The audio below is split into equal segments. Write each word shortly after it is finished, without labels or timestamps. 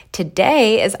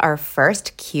Today is our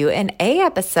first Q&A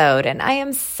episode, and I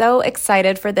am so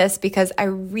excited for this because I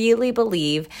really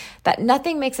believe that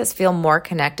nothing makes us feel more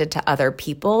connected to other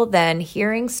people than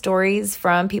hearing stories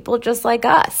from people just like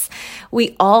us.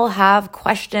 We all have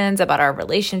questions about our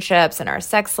relationships and our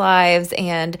sex lives,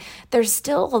 and there's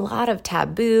still a lot of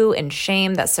taboo and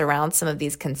shame that surrounds some of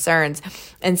these concerns.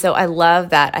 And so I love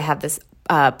that I have this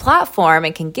platform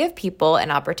and can give people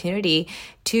an opportunity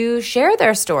to share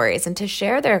their stories and to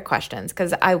share their questions,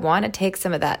 because I want to take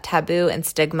some of that taboo and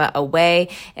stigma away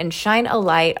and shine a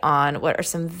light on what are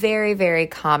some very, very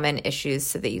common issues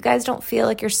so that you guys don't feel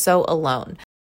like you're so alone.